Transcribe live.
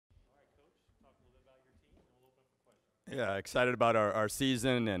Yeah, excited about our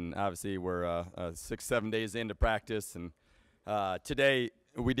season, and obviously we're 6, 7 days into practice, and today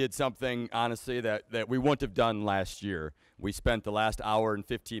we did something honestly that we wouldn't have done last year. We spent the last hour and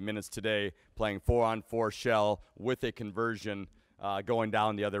 15 minutes today playing 4-on-4 shell with a conversion going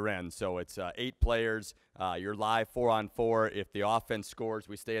down the other end. So it's 8 players. You're live 4-on-4. If the offense scores,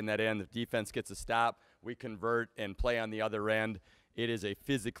 we stay in that end. If defense gets a stop, we convert and play on the other end. It is a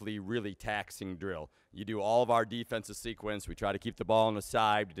physically really taxing drill. You do all of our defensive sequence. We try to keep the ball on the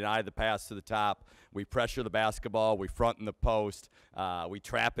side, deny the pass to the top. We pressure the basketball. We front in the post. We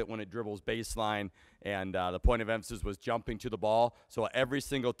trap it when it dribbles baseline. And the point of emphasis was jumping to the ball. So every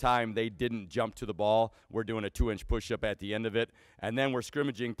single time they didn't jump to the ball, we're doing a 2-inch push-up at the end of it. And then we're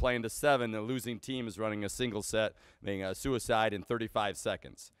scrimmaging, playing to 7. The losing team is running a single set, being a suicide in 35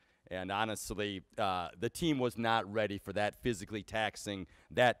 seconds. And honestly, the team was not ready for that physically taxing,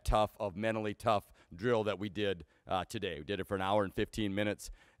 that tough of mentally tough drill that we did today. We did it for an hour and 15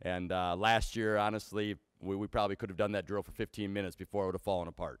 minutes. And last year, honestly, we probably could have done that drill for 15 minutes before it would have fallen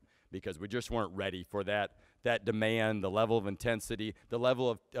apart because we just weren't ready for that demand, the level of intensity, the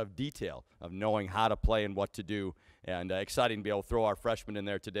level of detail of knowing how to play and what to do. And exciting to be able to throw our freshmen in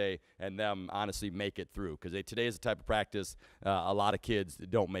there today and them honestly make it through because today is the type of practice a lot of kids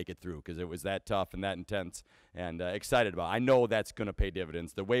don't make it through because it was that tough and that intense and excited about it. I know that's going to pay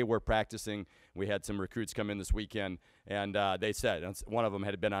dividends. The way we're practicing, we had some recruits come in this weekend and they said, one of them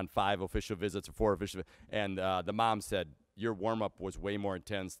had been on 5 official visits or 4 official visits, and the mom said, your warm-up was way more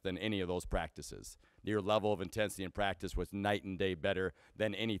intense than any of those practices. Your level of intensity in practice was night and day better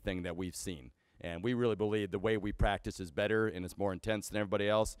than anything that we've seen. And we really believe the way we practice is better and it's more intense than everybody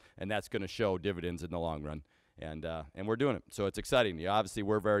else, and that's going to show dividends in the long run. And we're doing it. So it's exciting. Yeah, obviously,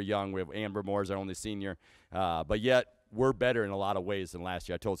 we're very young. We have Amber Moore as our only senior. But yet, we're better in a lot of ways than last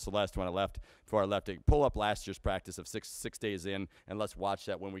year. I told Celeste before I left, to pull up last year's practice of six days in, and let's watch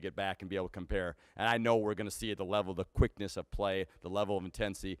that when we get back and be able to compare. And I know we're going to see at the level, the quickness of play, the level of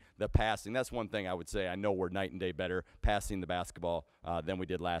intensity, the passing. That's one thing I would say. I know we're night and day better passing the basketball than we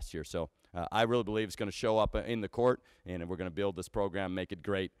did last year. So I really believe it's going to show up in the court, and we're going to build this program, make it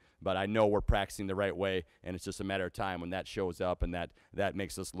great. But I know we're practicing the right way, and it's just a matter of time when that shows up and that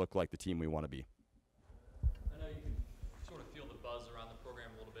makes us look like the team we want to be. I know you can sort of feel the buzz around the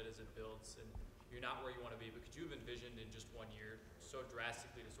program a little bit as it builds, and you're not where you want to be, but could you have envisioned in just 1 year so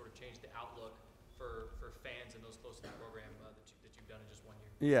drastically to sort of change the outlook for fans and those close to the program that you've done in just 1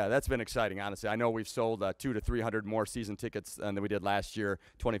 year? Yeah, that's been exciting, honestly. I know we've sold 200 to 300 more season tickets than we did last year,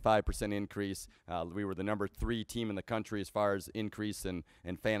 25% increase. We were the number 3 team in the country as far as increase in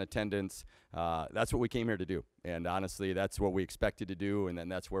fan attendance. That's what we came here to do. And honestly, that's what we expected to do, and then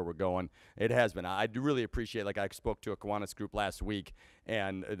that's where we're going. It has been. I do really appreciate, like I spoke to a Kiwanis group last week,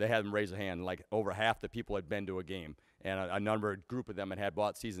 and they had them raise a hand. Like over half the people had been to a game, and a group of them had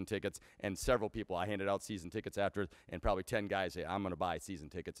bought season tickets, and several people, I handed out season tickets after, and probably 10 guys say, I'm going to buy season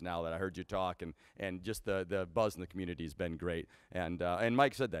tickets now that I heard you talk, and just the buzz in the community has been great. And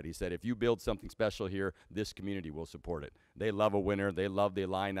Mike said that. He said, if you build something special here, this community will support it. They love a winner. They love the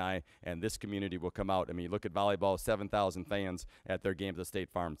Illini, and this community will come out. I mean, look at volleyball, 7,000 fans at their games at the State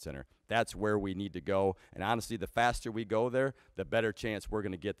Farm Center. That's where we need to go. And honestly, the faster we go there, the better chance we're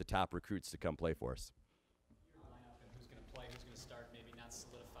going to get the top recruits to come play for us. Your lineup and who's going to play, who's going to start, maybe not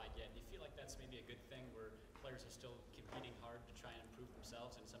solidified yet. Do you feel like that's maybe a good thing where players are still competing hard to try and improve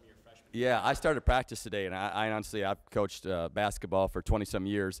themselves and some of your freshmen? Yeah, I started practice today, and I honestly, I've coached basketball for 20-some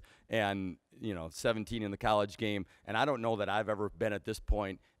years, and 17 in the college game, and I don't know that I've ever been at this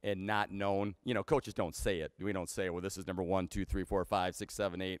point and not known. Coaches don't say it. We don't say, well, this is number 1, 2, 3, 4, 5, 6,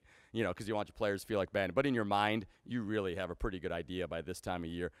 7, 8. Because you want your players to feel like bad. But in your mind, you really have a pretty good idea by this time of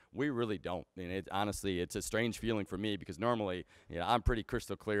year. We really don't. And honestly, it's a strange feeling for me because normally, I'm pretty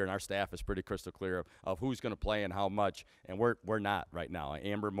crystal clear, and our staff is pretty crystal clear of who's going to play and how much. And we're not right now.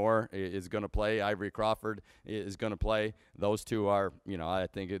 Amber Moore is going to play. Ivory Crawford is going to play. Those two are, I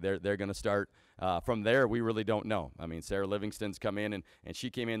think they're going to start. From there, we really don't know. I mean, Sarah Livingston's come in, and she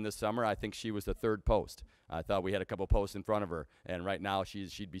came in this summer. I think she was the 3rd post. I thought we had a couple posts in front of her, and right now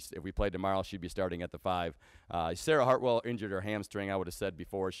she'd be. If we played tomorrow, she'd be starting at the 5. Sarah Hartwell injured her hamstring. I would have said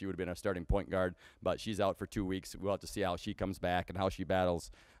before she would have been our starting point guard, but she's out for 2 weeks. We'll have to see how she comes back and how she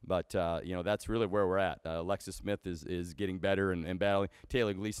battles. But that's really where we're at. Alexis Smith is getting better and battling.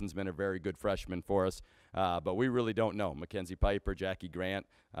 Taylor Gleason's been a very good freshman for us. But we really don't know. Mackenzie Piper, Jackie Grant,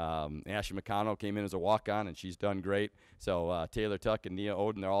 Ashley McConnell came in as a walk-on, and she's done great. So Taylor Tuck and Nia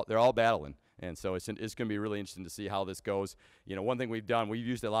Oden, they're all battling. And so it's going to be really interesting to see how this goes. You know, one thing we've done, we've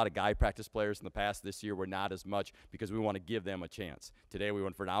used a lot of guy practice players in the past. This year we're not as much because we want to give them a chance. Today we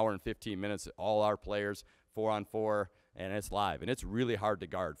went for an hour and 15 minutes, all our players, 4-on-4, and it's live. And it's really hard to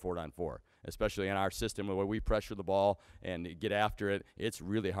guard 4-on-4, especially in our system where we pressure the ball and get after it. It's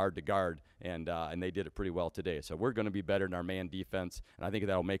really hard to guard, and they did it pretty well today. So we're going to be better in our man defense, and I think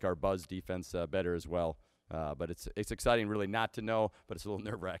that'll make our buzz defense better as well. But it's exciting really not to know, but it's a little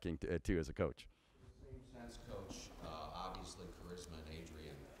nerve-wracking too as a coach. In the same sense, Coach, obviously Charisma and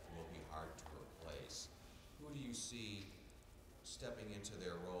Adrian will be hard to replace. Who do you see stepping into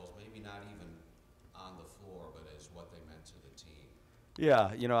their roles, maybe not even on the floor, but as what they meant to the team?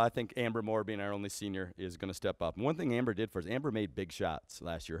 Yeah, you know, I think Amber Moore, being our only senior, is going to step up. And one thing Amber did for us, Amber made big shots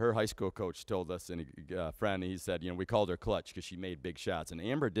last year. Her high school coach told us, and a friend, he said, you know, we called her clutch because she made big shots. And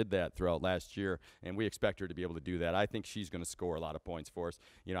Amber did that throughout last year, and we expect her to be able to do that. I think she's going to score a lot of points for us.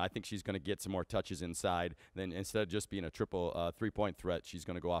 You know, I think she's going to get some more touches inside. Then instead of just being a triple three-point threat, she's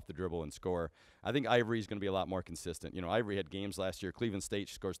going to go off the dribble and score. I think Ivory's going to be a lot more consistent. You know, Ivory had games last year. Cleveland State,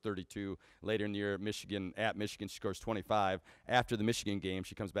 she scores 32. Later in the year, at Michigan, she scores 25. After the Michigan game,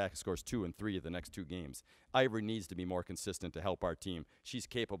 she comes back and scores 2 and 3 of the next 2 games. Ivory needs to be more consistent to help our team. She's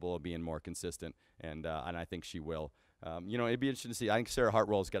capable of being more consistent, and I think she will. You know, it'd be interesting to see. I think Sarah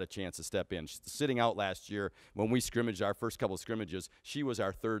Hartwell's got a chance to step in. She's sitting out last year when we scrimmaged our first couple of scrimmages. She was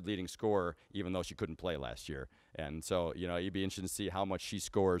our 3rd leading scorer, even though she couldn't play last year. And so, you know, it'd be interesting to see how much she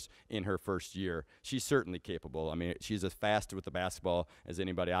scores in her first year. She's certainly capable. I mean, she's as fast with the basketball as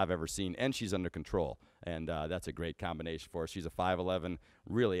anybody I've ever seen, and she's under control. And that's a great combination for us. She's a 5'11",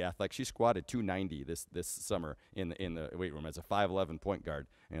 really athletic. She squatted 290 this summer in the weight room as a 5'11" point guard.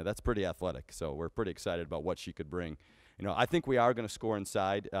 You know, that's pretty athletic. So we're pretty excited about what she could bring. You know, I think we are going to score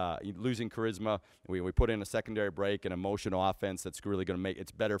inside. Losing Charisma, we put in a secondary break and a motional offense that's really going to make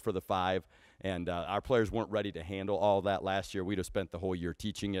it's better for the 5. And our players weren't ready to handle all that last year. We'd have spent the whole year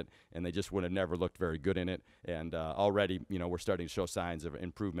teaching it, and they just would have never looked very good in it. And already, you know, we're starting to show signs of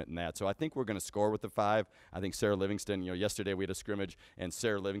improvement in that. So I think we're going to score with the 5. I think Sarah Livingston, you know, yesterday we had a scrimmage, and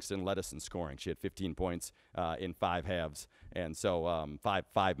Sarah Livingston led us in scoring. She had 15 points in 5 halves. And so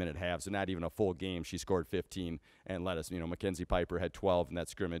 5-minute halves, and not even a full game. She scored 15 and led us. You know, Mackenzie Piper had 12 in that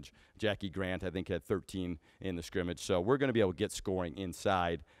scrimmage. Jackie Grant, I think, had 13 in the scrimmage. So we're going to be able to get scoring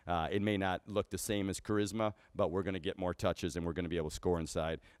inside. It may not look the same as Charisma, but we're going to get more touches, and we're going to be able to score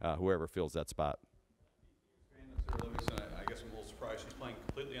inside whoever fills that spot. Sarah Livingston, I guess I'm a little surprised she's playing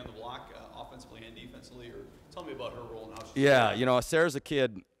completely on the block, offensively and defensively. Or tell me about her role and how she's Yeah, you know, Sarah's a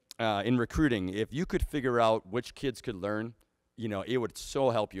kid in recruiting. If you could figure out which kids could learn, you know, it would so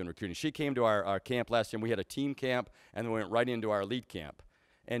help you in recruiting. She came to our camp last year, and we had a team camp, and then we went right into our elite camp.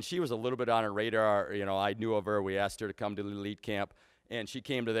 And she was a little bit on our radar. You know, I knew of her. We asked her to come to the elite camp, and she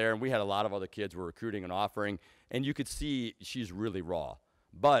came to there, and we had a lot of other kids were recruiting and offering, and you could see she's really raw.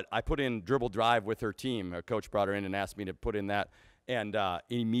 But I put in dribble drive with her team. Her coach brought her in and asked me to put in that, and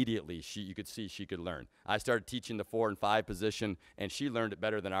immediately you could see she could learn. I started teaching the 4 and 5 position, and she learned it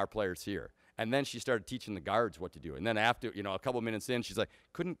better than our players here. And then she started teaching the guards what to do. And then after, you know, a couple minutes in, she's like,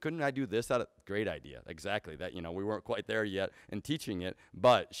 couldn't I do this? Great idea. Exactly. That, you know, we weren't quite there yet in teaching it,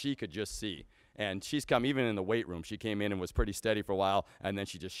 but she could just see. And she's come, even in the weight room, she came in and was pretty steady for a while, and then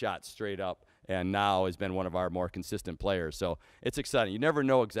she just shot straight up, and now has been one of our more consistent players. So it's exciting. You never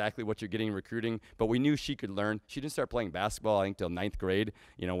know exactly what you're getting in recruiting, but we knew she could learn. She didn't start playing basketball, I think, till 9th grade.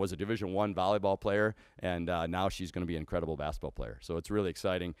 You know, was a Division I volleyball player, and now she's going to be an incredible basketball player. So it's really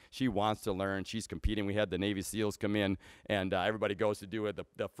exciting. She wants to learn. She's competing. We had the Navy SEALs come in, and everybody goes to do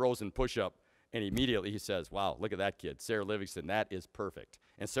the frozen push-up. And immediately he says, wow, look at that kid, Sarah Livingston. That is perfect.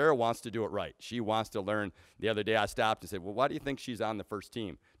 And Sarah wants to do it right. She wants to learn. The other day I stopped and said, well, why do you think she's on the first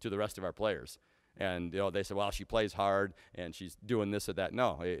team to the rest of our players? And, you know, they said, well, she plays hard and she's doing this or that.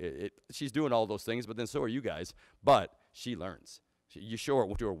 No, she's doing all those things, but then so are you guys. But she learns. You show her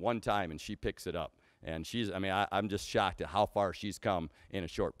to her one time and she picks it up. And I'm just shocked at how far she's come in a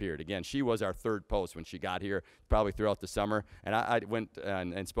short period. Again, she was our 3rd post when she got here, probably throughout the summer. And I went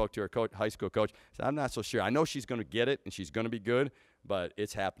and spoke to her high school coach. I said, I'm not so sure. I know she's going to get it and she's going to be good, but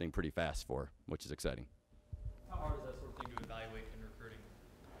it's happening pretty fast for her, which is exciting. How hard is that sort of thing to evaluate in recruiting?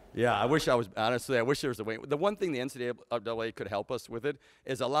 Yeah, I wish there was a way. The one thing the NCAA could help us with it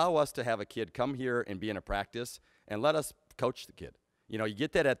is allow us to have a kid come here and be in a practice and let us coach the kid. You know, you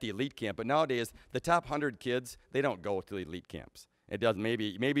get that at the elite camp, but nowadays the top 100 kids, they don't go to the elite camps. It does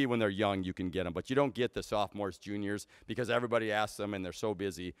maybe when they're young you can get them, but you don't get the sophomores, juniors, because everybody asks them and they're so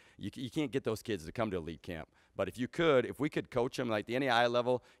busy. You can't get those kids to come to elite camp. But if we could coach them like the NAI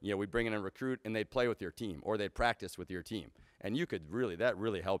level, you know, we'd bring in a recruit and they'd play with your team or they'd practice with your team. And you could really, that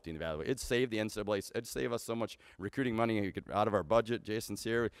really helped you evaluate. It saved the NCAA, it'd save us so much recruiting money out of our budget. Jason's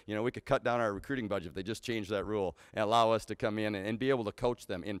here. You know, we could cut down our recruiting budget if they just changed that rule and allow us to come in and be able to coach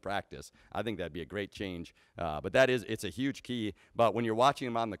them in practice. I think that'd be a great change. But it's a huge key. But when you're watching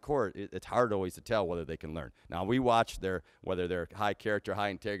them on the court, it's hard always to tell whether they can learn. Now, we watch whether they're high character, high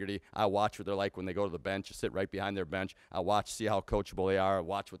integrity. I watch what they're like when they go to the bench, sit right behind their bench. I watch, see how coachable they are,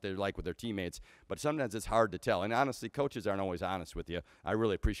 watch what they're like with their teammates. But sometimes it's hard to tell. And honestly, coaches aren't always honest with you. I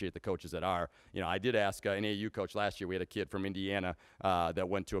really appreciate the coaches that are. You know, I did ask an AAU coach last year. We had a kid from Indiana that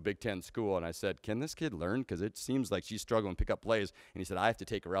went to a Big Ten school, and I said, can this kid learn? Because it seems like she's struggling to pick up plays. And he said, I have to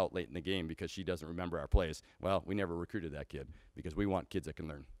take her out late in the game because she doesn't remember our plays. Well, we never recruited that kid because we want kids that can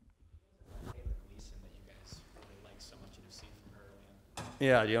learn.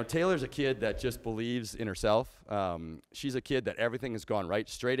 Yeah, you know, Taylor's a kid that just believes in herself. She's a kid that everything has gone right.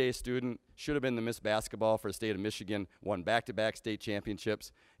 Straight A student, should have been the Miss Basketball for the state of Michigan, won back-to-back state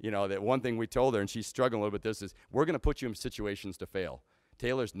championships. You know, that one thing we told her, and she's struggling a little bit with this, is we're going to put you in situations to fail.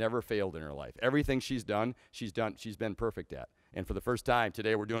 Taylor's never failed in her life. Everything she's been perfect at. And for the first time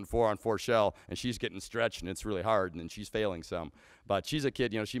today, we're doing 4-on-4 shell, and she's getting stretched, and it's really hard, and she's failing some. But she's a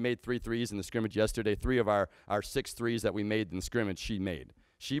kid, you know, she made 3 threes in the scrimmage yesterday. 3 of our 6 threes that we made in the scrimmage, she made.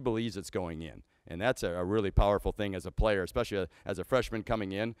 She believes it's going in. And that's a really powerful thing as a player, especially as a freshman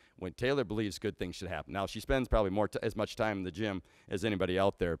coming in. When Taylor believes good things should happen. Now, she spends probably as much time in the gym as anybody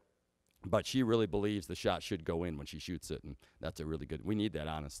out there. But she really believes the shot should go in when she shoots it, and that's a really good – we need that,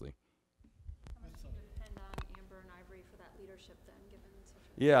 honestly. How much do you depend on Amber and Ivory for that leadership then, given such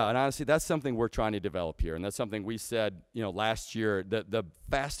a – Yeah, and honestly, that's something we're trying to develop here, and that's something we said, you know, last year. The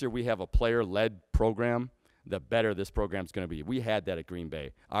faster we have a player-led program, the better this program's going to be. We had that at Green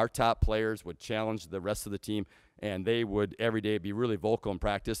Bay. Our top players would challenge the rest of the team, and they would every day be really vocal in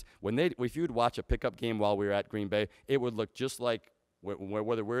practice. If you'd watch a pickup game while we were at Green Bay, it would look just like –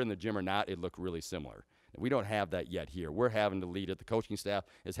 whether we're in the gym or not, it looked really similar. We don't have that yet here. We're having to lead it. The coaching staff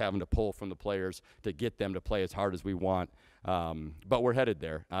is having to pull from the players to get them to play as hard as we want. But we're headed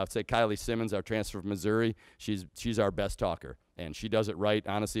there. I would say Kylie Simmons, our transfer from Missouri, she's our best talker. And she does it right.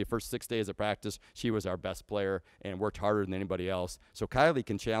 Honestly, the first 6 days of practice, she was our best player and worked harder than anybody else. So Kylie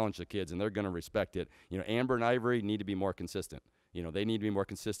can challenge the kids, and they're going to respect it. You know, Amber and Ivory need to be more consistent. You know, they need to be more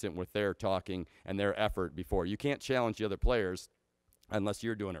consistent with their talking and their effort before. You can't challenge the other players unless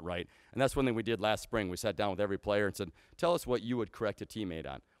you're doing it right. And that's one thing we did last spring. We sat down with every player and said, tell us what you would correct a teammate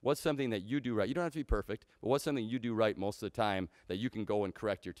on. What's something that you do right? You don't have to be perfect, but what's something you do right most of the time that you can go and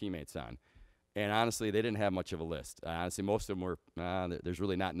correct your teammates on? And honestly, they didn't have much of a list. Honestly, most of them were, there's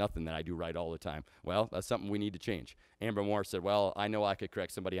really nothing that I do right all the time. Well, that's something we need to change. Amber Moore said, well, I know I could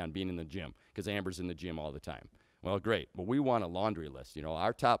correct somebody on being in the gym because Amber's in the gym all the time. Well, great. Well, we want a laundry list. You know,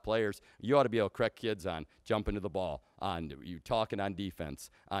 our top players, you ought to be able to correct kids on jumping to the ball, on you talking on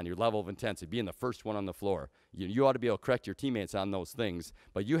defense, on your level of intensity, being the first one on the floor. You ought to be able to correct your teammates on those things,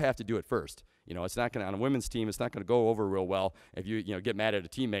 but you have to do it first. You know, it's not going to, on a women's team, it's not going to go over real well if you get mad at a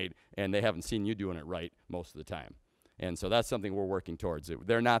teammate and they haven't seen you doing it right most of the time. And so that's something we're working towards.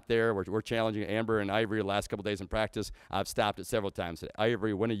 They're not there. We're challenging Amber and Ivory the last couple days in practice. I've stopped it several times. Said,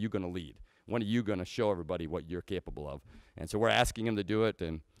 Ivory, when are you going to lead? When are you going to show everybody what you're capable of? And so we're asking him to do it,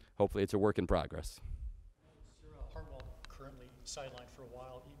 and hopefully it's a work in progress. Sarah Hartwell currently sidelined for a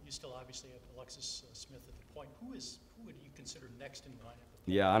while. You still obviously have Alexis Smith at the point. Who would you consider next in line?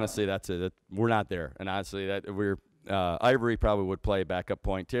 Yeah, honestly, we're not there. And honestly, Ivory probably would play backup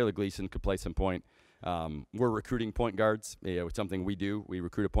point. Taylor Gleason could play some point. We're recruiting point guards. It's something we do. We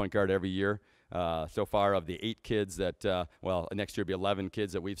recruit a point guard every year. So far, of the 8 kids that, next year will be 11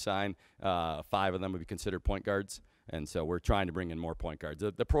 kids that we've signed, 5 of them would be considered point guards. And so we're trying to bring in more point guards.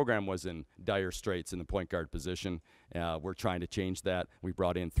 The program was in dire straits in the point guard position. We're trying to change that. We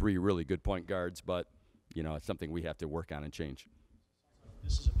brought in 3 really good point guards, but, it's something we have to work on and change.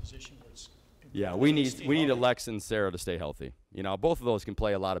 This is a position where it's... Yeah, we need Alex and Sarah to stay healthy. Both of those can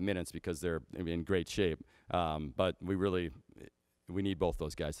play a lot of minutes because they're in great shape. But we need both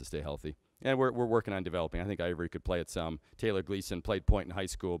those guys to stay healthy. And we're working on developing. I think Ivory could play at some. Taylor Gleason played point in high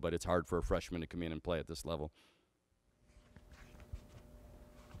school, but it's hard for a freshman to come in and play at this level.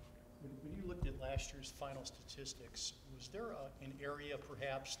 When you looked at last year's final statistics, was there an area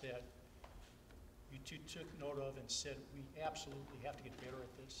perhaps that you two took note of and said, we absolutely have to get better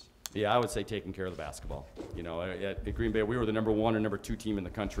at this? Yeah, I would say taking care of the basketball. You know, at Green Bay, we were the number 1 or number 2 team in the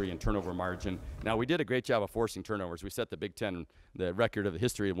country in turnover margin. Now, we did a great job of forcing turnovers. We set the Big Ten, the record of the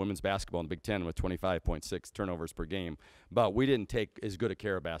history of women's basketball in the Big Ten with 25.6 turnovers per game. But we didn't take as good a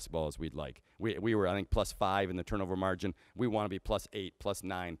care of basketball as we'd like. We were, I think, +5 in the turnover margin. We want to be +8,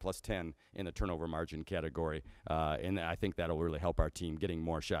 +9, +10 in the turnover margin category. And I think that'll really help our team getting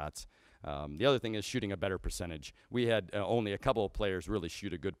more shots. The other thing is shooting a better percentage. We had only a couple of players really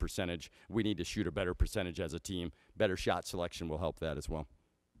shoot a good percentage. We need to shoot a better percentage as a team. Better shot selection will help that as well.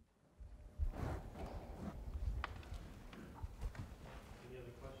 Any other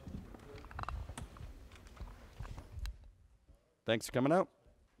questions? Thanks for coming out.